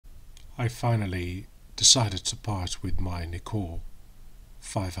I finally decided to part with my NIKKOR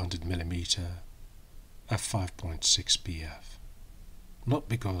 500mm f5.6 BF. Not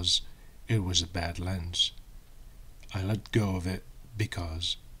because it was a bad lens. I let go of it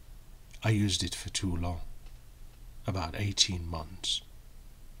because I used it for too long, about 18 months.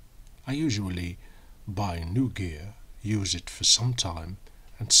 I usually buy new gear, use it for some time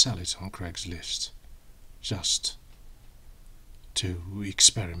and sell it on Craigslist, just to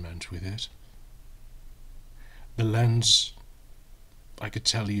experiment with it. The lens, I could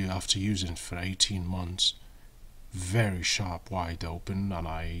tell you after using it for 18 months, very sharp wide open,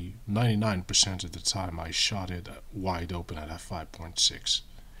 and 99% of the time I shot it wide open at f5.6.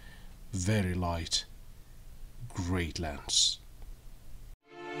 Very light, great lens.